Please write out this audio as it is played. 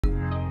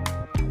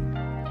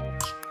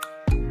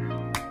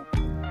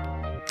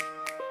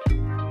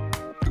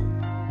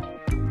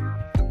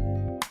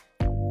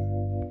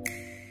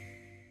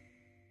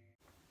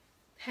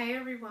Hey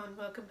everyone,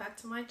 welcome back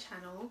to my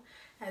channel.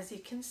 As you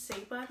can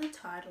see by the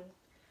title,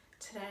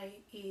 today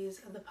is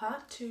the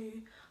part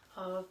 2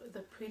 of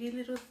the Pretty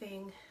Little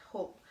Thing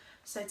haul.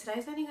 So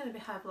today's only going to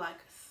have like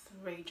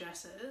 3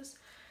 dresses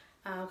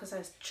because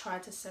I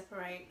tried to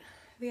separate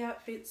the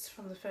outfits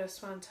from the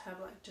first one to have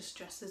like just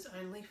dresses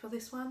only for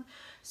this one.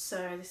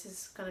 So this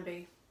is going to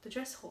be the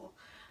dress haul.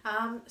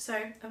 So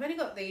I've only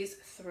got these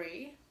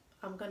 3.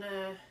 I'm going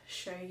to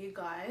show you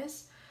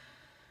guys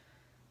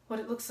what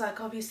it looks like,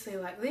 obviously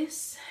like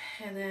this,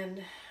 and then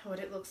what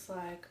it looks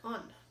like on.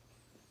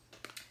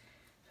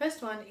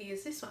 First one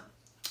is this one.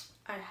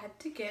 I had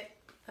to get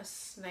a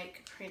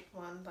snake print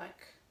one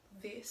like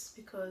this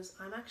because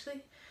I'm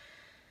actually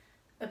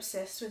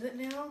obsessed with it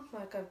now.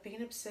 Like I've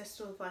been obsessed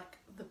with like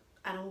the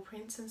animal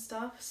prints and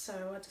stuff,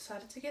 so I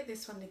decided to get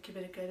this one to give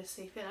it a go to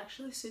see if it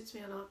actually suits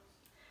me or not.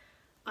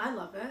 I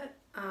love it.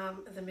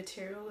 The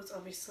material is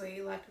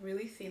obviously like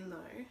really thin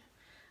though.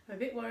 I'm a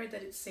bit worried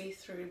that it's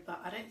see-through,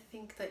 but I don't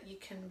think that you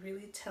can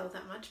really tell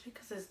that much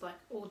because there's like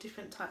all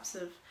different types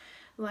of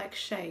like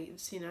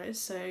shades, you know,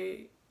 so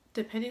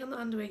depending on the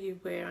underwear you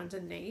wear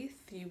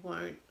underneath, you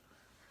won't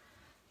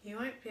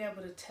be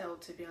able to tell,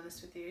 to be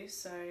honest with you.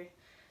 So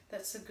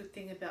that's a good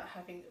thing about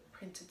having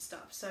printed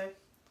stuff. So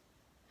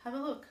have a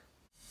look.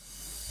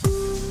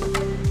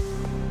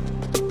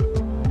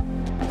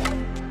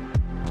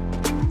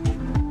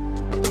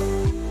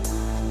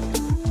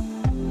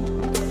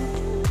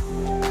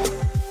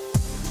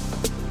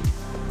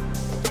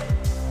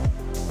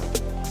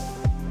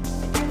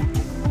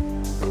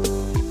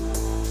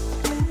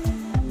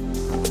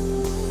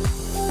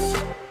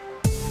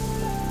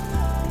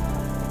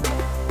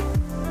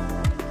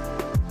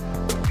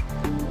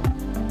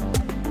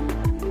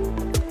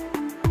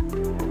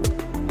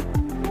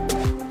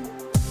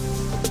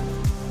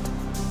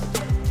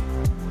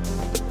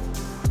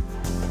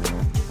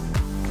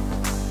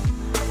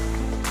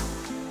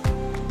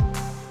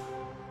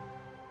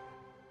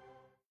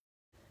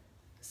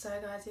 So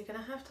guys, you're going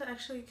to have to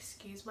actually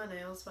excuse my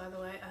nails, by the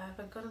way. I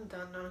haven't got them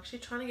done. I'm actually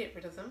trying to get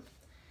rid of them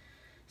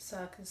so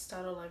I can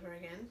start all over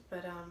again.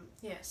 But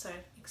yeah, so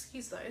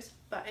excuse those.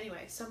 But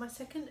anyway, so my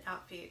second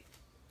outfit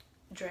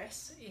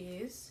dress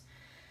is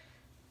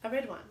a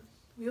red one.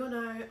 We all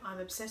know I'm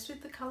obsessed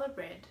with the colour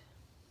red,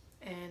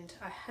 and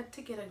I had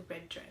to get a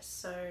red dress.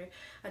 So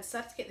I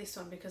decided to get this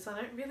one because I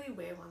don't really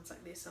wear ones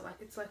like this. So like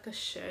it's like a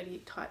shirty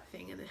type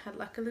thing, and it had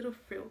like a little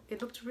frill.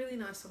 It looked really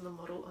nice on the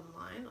model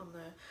online on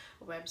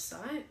the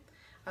website.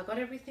 I got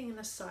everything in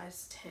a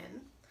size 10.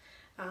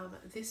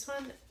 This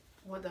one,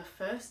 well, the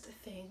first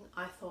thing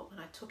I thought when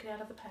I took it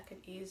out of the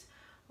packet is,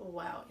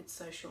 wow, it's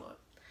so short.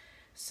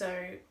 So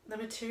the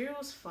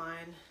material's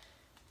fine.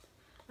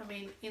 I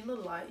mean, in the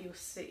light you'll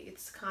see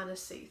it's kind of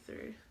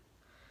see-through,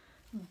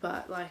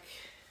 but like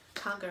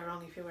can't go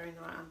wrong if you're wearing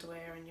the right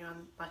underwear and you're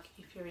like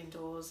if you're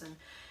indoors and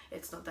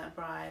it's not that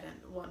bright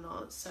and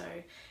whatnot, so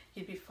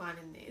you'd be fine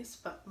in this.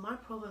 But my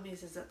problem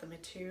is that the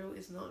material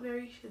is not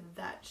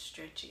that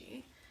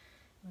stretchy,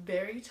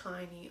 very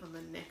tiny on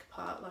the neck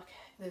part, like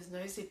there's no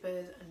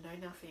zippers and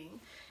no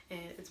nothing,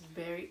 and it's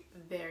very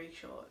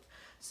short.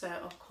 So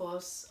of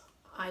course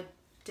I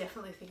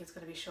definitely think it's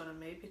going to be short on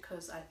me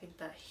because I think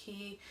that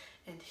here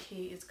and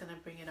here is going to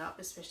bring it up,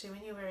 especially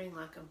when you're wearing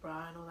like a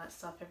bra and all that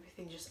stuff.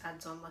 Everything just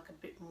adds on like a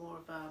bit more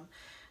of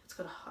it's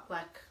got a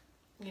like,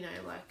 you know,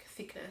 like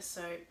thickness,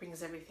 so it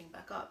brings everything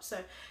back up. So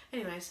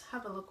anyways,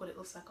 have a look what it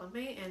looks like on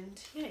me,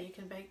 and yeah, you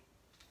can make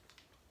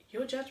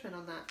your judgment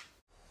on that.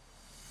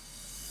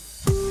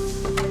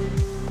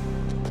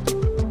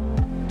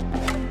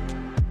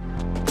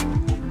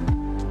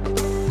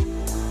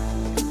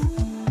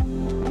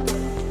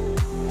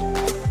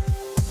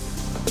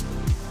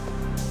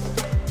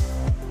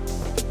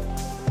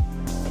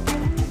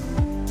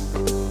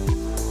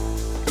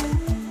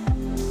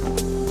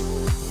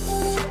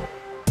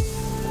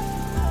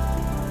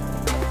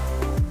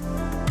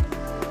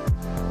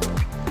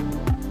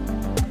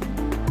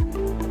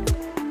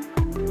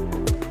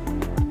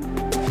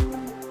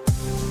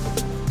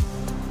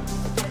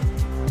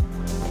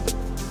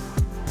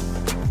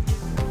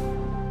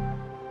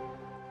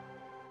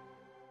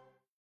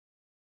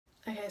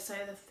 Okay, so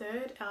the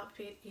third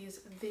outfit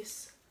is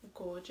this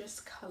gorgeous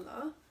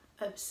colour.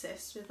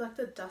 Obsessed with like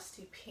the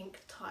dusty pink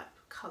type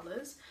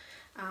colours.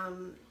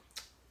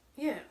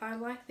 Yeah, I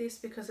like this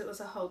because it was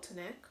a halter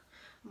neck.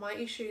 My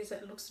issue is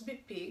that it looks a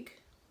bit big.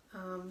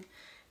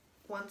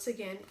 Once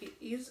again, it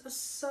is a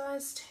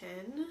size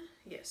 10.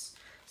 Yes,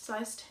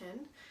 size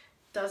 10.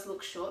 Does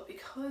look short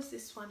because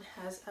this one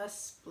has a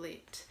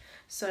split.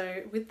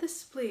 So with the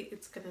split,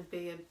 it's going to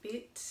be a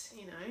bit,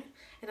 you know,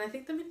 and I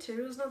think the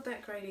material is not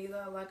that great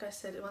either. Like I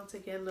said, once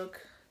again,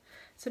 look,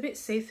 it's a bit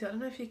see-through. I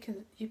don't know if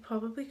you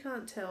probably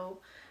can't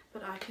tell,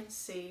 but I can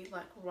see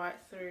like right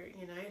through,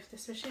 you know,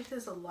 especially if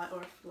there's a light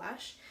or a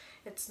flash,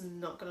 it's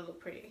not going to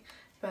look pretty.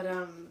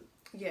 But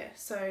yeah,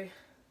 so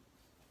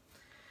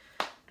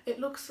it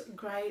looks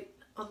great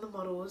on the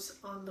models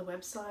on the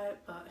website,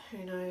 but who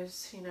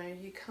knows, you know,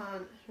 you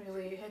can't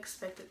really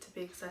expect it to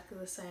be exactly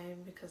the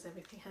same because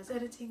everything has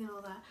editing and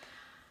all that.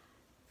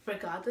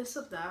 regardless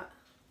of that,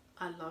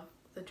 I love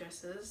the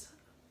dresses.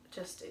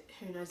 Just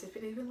who knows if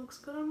it even looks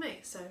good on me,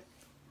 so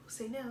we'll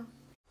see now.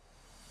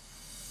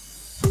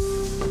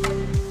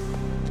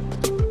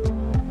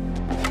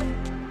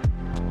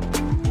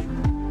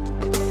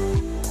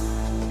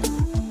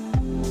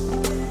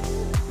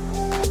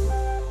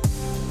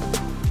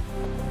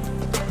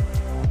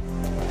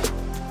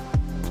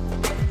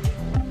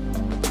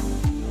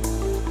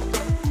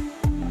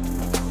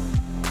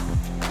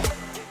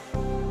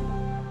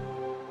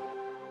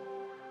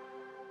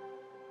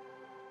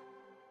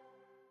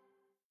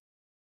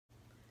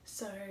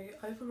 So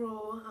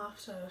overall,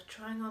 after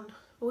trying on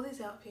all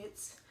these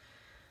outfits,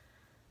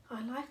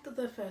 I liked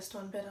the first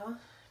one better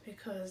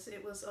because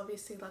it was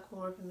obviously like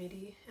more of a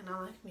midi, and I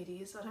like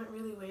midis. I don't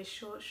really wear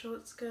short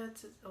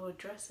skirts or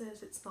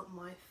dresses. It's not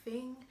my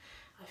thing.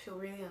 I feel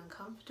really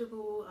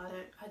uncomfortable.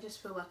 I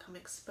just feel like I'm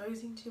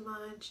exposing too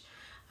much,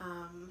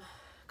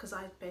 because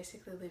I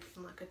basically live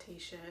in like a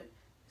t-shirt,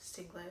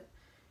 singlet,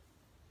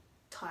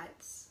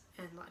 tights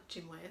and like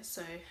gym wear.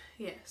 So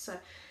yeah, so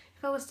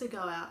if I was to go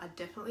out, I'd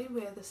definitely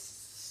wear the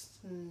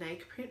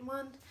snake print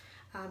one.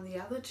 The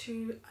other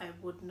two I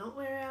would not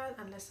wear out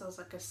unless there was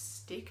like a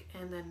stick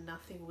and then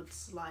nothing would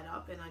slide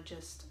up, and I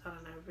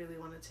don't know, really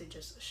wanted to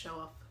just show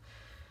off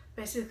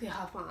basically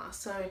half my ass.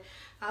 So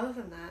other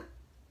than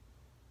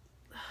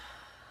that,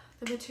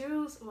 the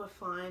materials were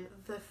fine.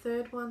 The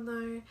third one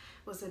though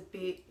was a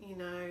bit, you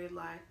know,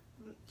 like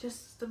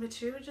just the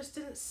material just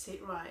didn't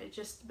sit right. It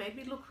just made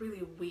me look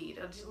really weird.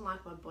 I didn't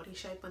like my body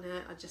shape on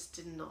it. I just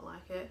did not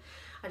like it.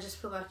 I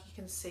just feel like you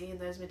can see in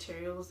those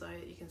materials though,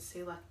 you can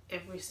see like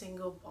every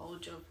single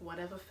bulge of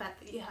whatever fat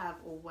that you have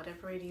or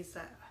whatever it is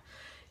that,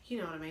 you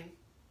know what I mean,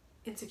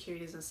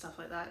 insecurities and stuff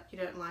like that you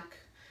don't like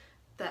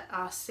that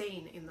are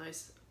seen in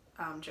those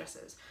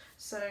dresses.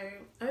 So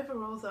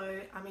overall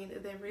though, I mean,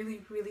 they're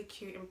really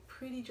cute and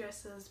pretty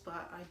dresses,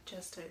 but I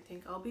just don't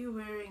think I'll be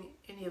wearing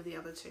any of the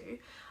other two.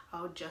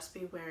 I'll just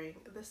be wearing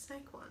the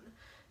snake one.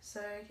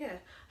 So yeah,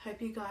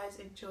 hope you guys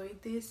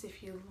enjoyed this.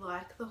 If you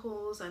like the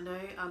hauls, I know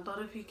a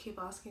lot of you keep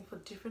asking for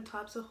different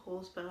types of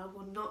hauls, but I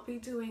will not be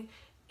doing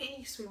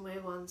any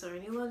swimwear ones or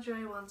any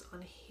lingerie ones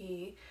on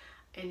here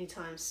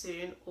anytime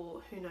soon,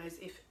 or who knows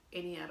if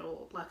any at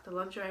all. Like the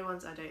lingerie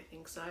ones, I don't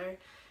think so.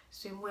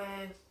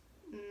 Swimwear,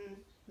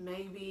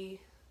 maybe,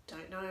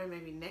 don't know,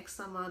 maybe next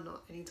summer,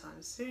 not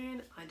anytime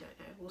soon, I don't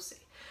know, we'll see.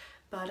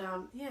 But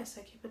yeah,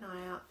 so keep an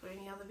eye out for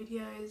any other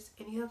videos,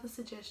 any other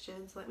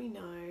suggestions, let me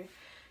know.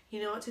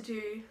 You know what to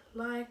do,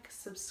 like,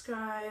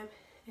 subscribe,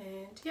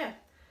 and yeah,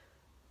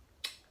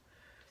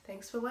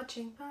 thanks for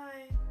watching,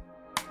 bye.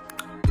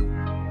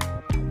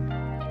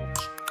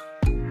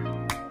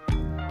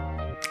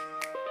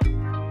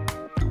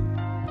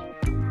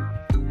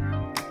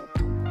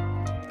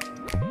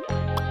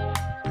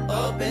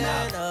 Open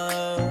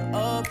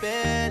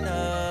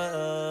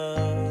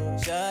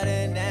up, shut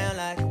it down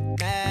like a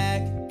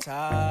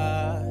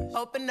Macintosh.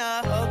 Open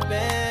up, open,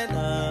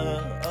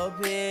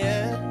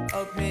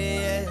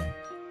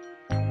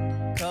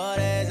 cold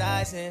as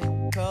ice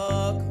and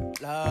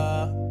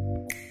Coca-Cola.